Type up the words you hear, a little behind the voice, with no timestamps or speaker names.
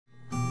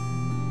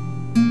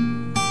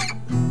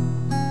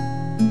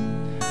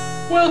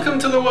Welcome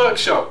to the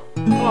workshop.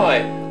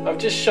 Hi, I've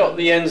just shot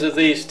the ends of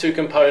these two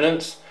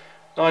components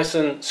nice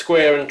and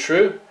square and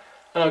true,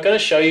 and I'm going to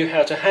show you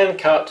how to hand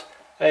cut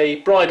a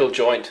bridle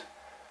joint,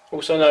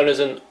 also known as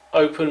an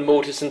open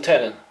mortise and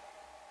tenon.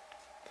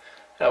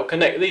 That will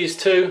connect these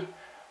two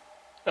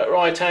at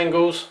right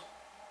angles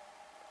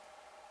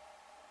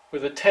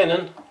with a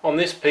tenon on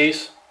this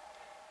piece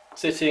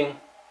sitting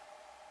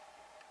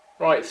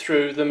right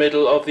through the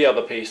middle of the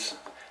other piece,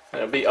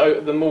 and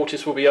the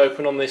mortise will be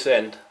open on this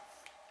end.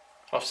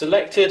 I've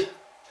selected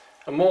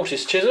a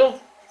mortise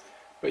chisel,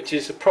 which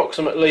is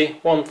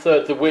approximately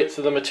 1/3 the width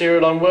of the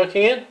material I'm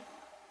working in,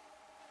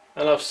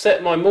 and I've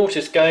set my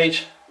mortise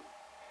gauge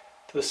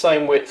to the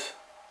same width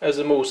as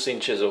the mortising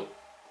chisel.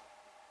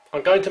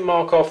 I'm going to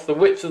mark off the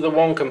width of the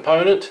one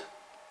component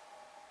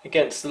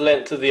against the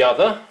length of the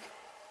other,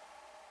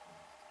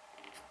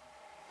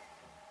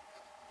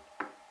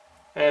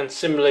 and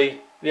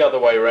similarly the other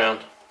way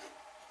around.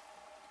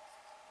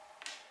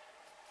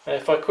 And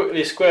if I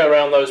quickly square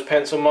around those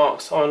pencil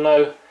marks, I'll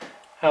know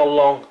how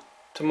long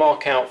to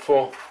mark out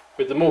for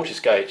with the mortise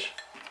gauge.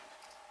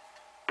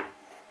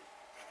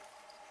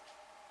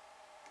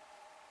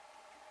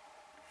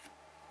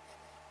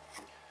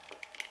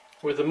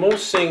 With the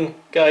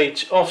mortising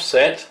gauge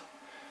offset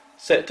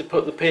set to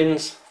put the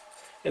pins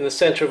in the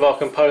centre of our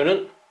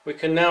component, we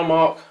can now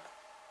mark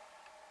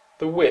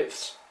the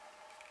widths.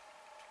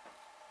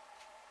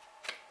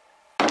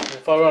 And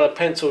if I run a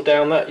pencil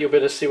down that, you'll be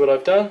able to see what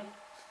I've done.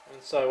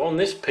 And so on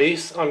this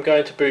piece I'm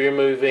going to be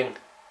removing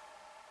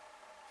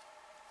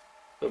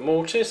the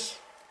mortise,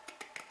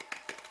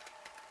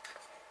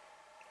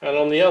 and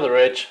on the other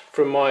edge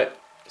from my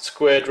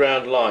squared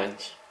round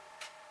lines.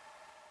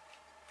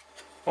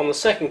 On the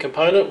second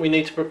component we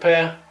need to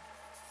prepare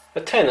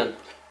a tenon.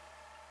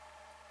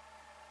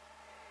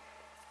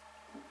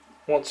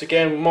 Once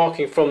again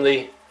marking from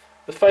the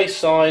face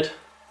side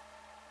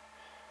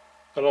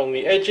along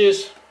the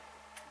edges,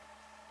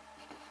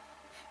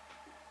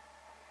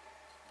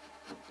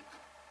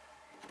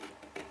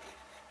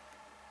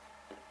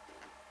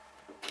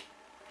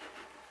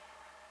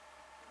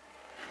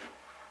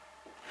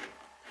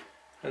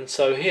 and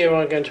so here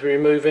I'm going to be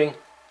removing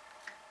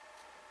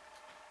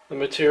the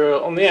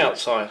material on the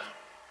outside.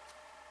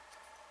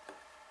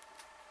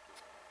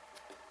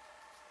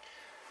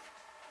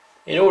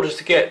 In order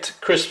to get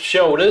crisp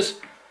shoulders,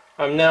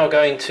 I'm now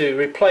going to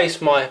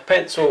replace my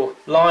pencil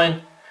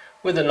line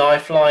with a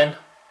knife line,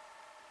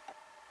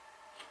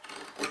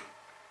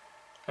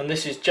 and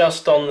this is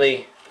just on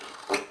the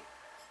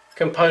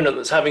component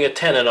that's having a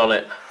tenon on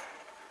it,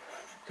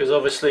 because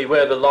obviously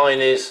where the line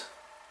is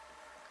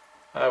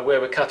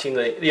where we're cutting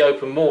the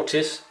open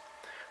mortise,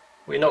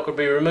 we're not going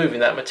to be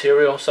removing that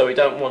material, so we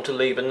don't want to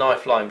leave a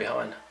knife line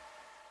behind.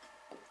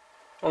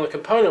 On the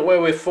component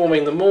where we're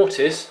forming the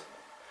mortise,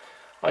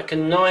 I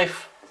can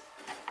knife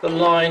the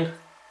line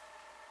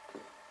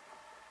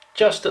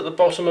just at the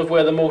bottom of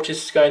where the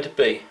mortise is going to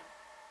be,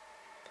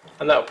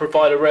 and that will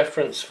provide a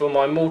reference for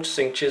my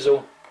mortising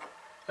chisel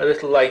a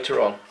little later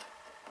on.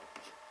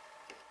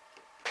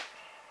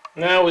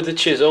 Now with the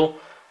chisel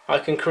I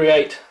can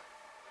create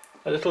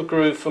a little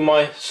groove for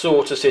my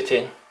saw to sit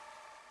in.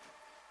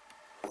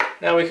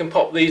 Now we can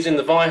pop these in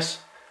the vise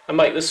and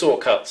make the saw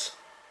cuts.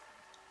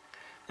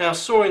 Now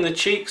sawing the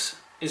cheeks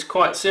is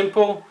quite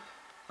simple.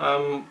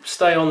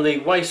 Stay on the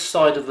waist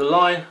side of the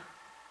line,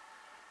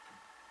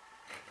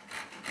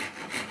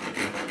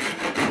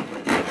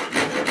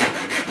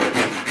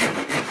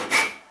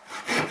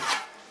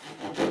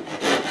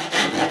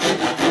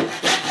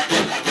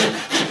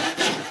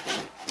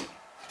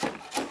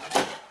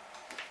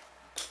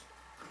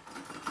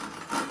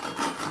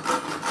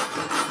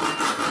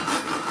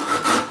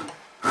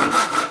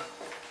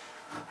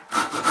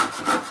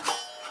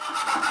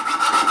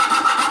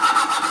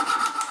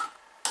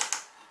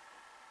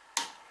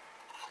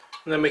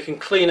 and then we can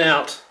clean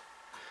out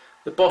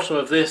the bottom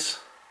of this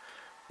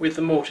with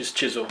the mortise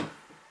chisel.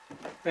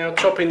 Now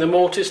chopping the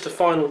mortise to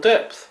final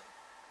depth,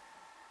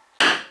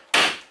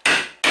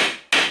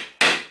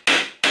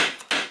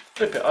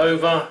 flip it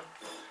over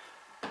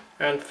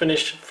and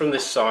finish from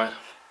this side.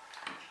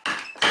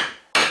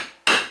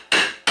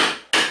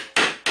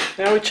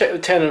 Now we check the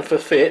tenon for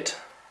fit,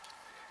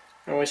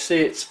 and we see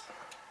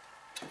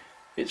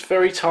it's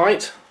very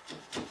tight.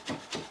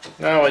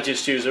 Now I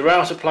just use a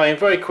router plane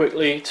very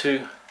quickly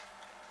to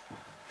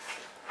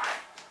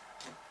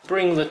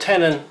bring the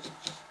tenon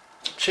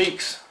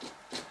cheeks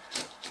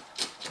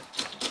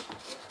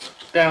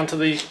down to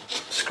the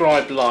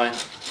scribed line.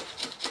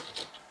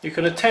 You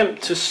can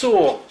attempt to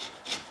saw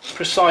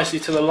precisely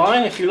to the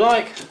line if you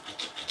like,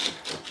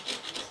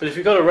 but if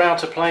you've got a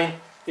router plane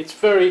it's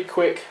very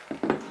quick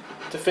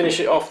to finish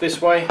it off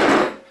this way,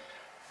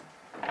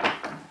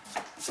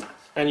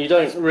 and you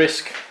don't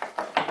risk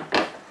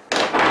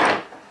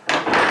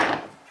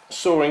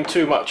sawing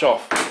too much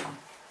off.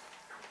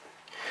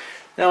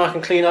 Now I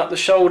can clean up the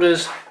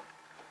shoulders,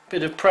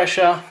 bit of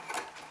pressure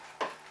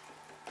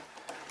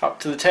up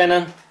to the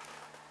tenon,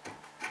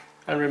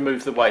 and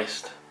remove the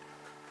waist.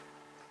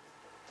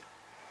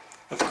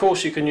 Of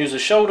course you can use a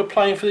shoulder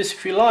plane for this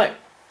if you like,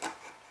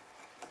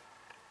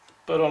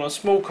 but on a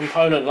small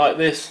component like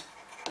this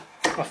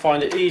I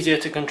find it easier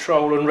to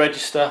control and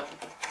register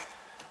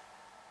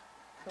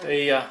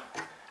a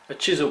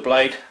chisel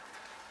blade,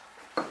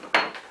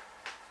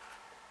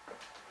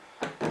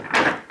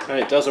 and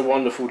it does a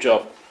wonderful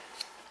job.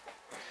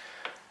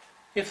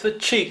 If the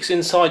cheeks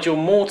inside your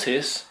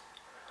mortise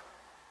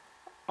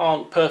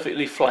aren't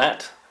perfectly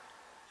flat,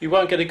 you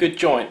won't get a good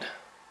joint.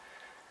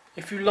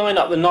 If you line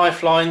up the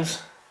knife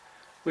lines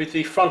with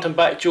the front and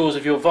back jaws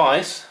of your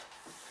vise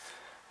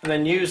and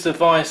then use the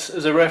vise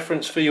as a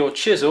reference for your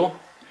chisel,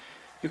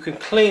 you can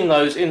clean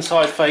those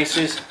inside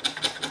faces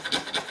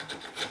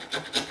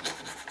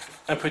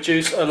and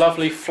produce a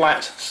lovely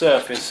flat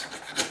surface.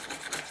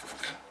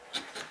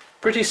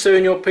 Pretty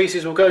soon your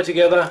pieces will go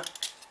together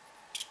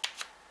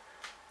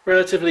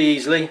relatively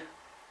easily,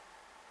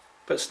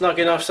 but snug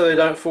enough so they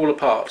don't fall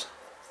apart.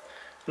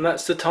 And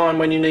that's the time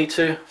when you need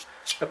to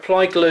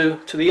apply glue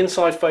to the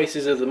inside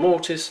faces of the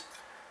mortise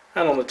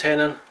and on the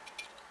tenon,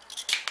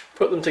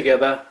 put them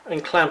together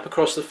and clamp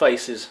across the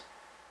faces.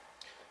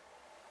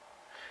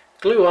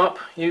 Glue up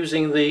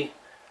using the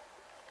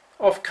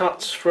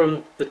offcuts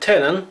from the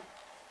tenon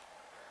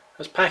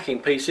as packing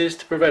pieces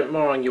to prevent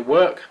marring your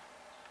work.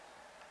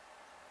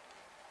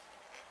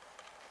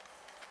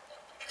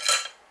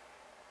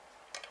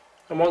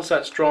 And once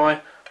that's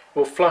dry,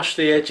 we'll flush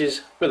the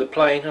edges with a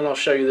plane and I'll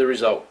show you the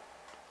result.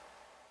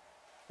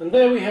 And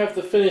there we have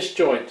the finished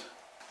joint.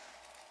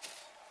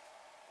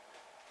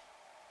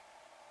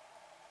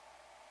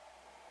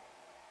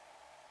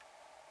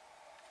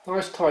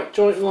 Nice tight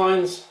joint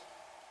lines,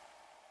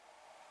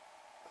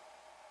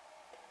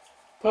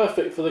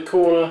 perfect for the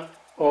corner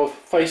of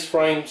face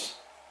frames.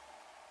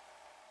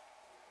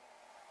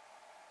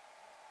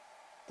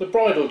 The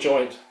bridle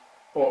joint,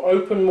 or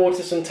open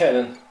mortise and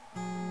tenon.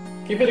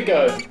 Give it a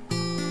go.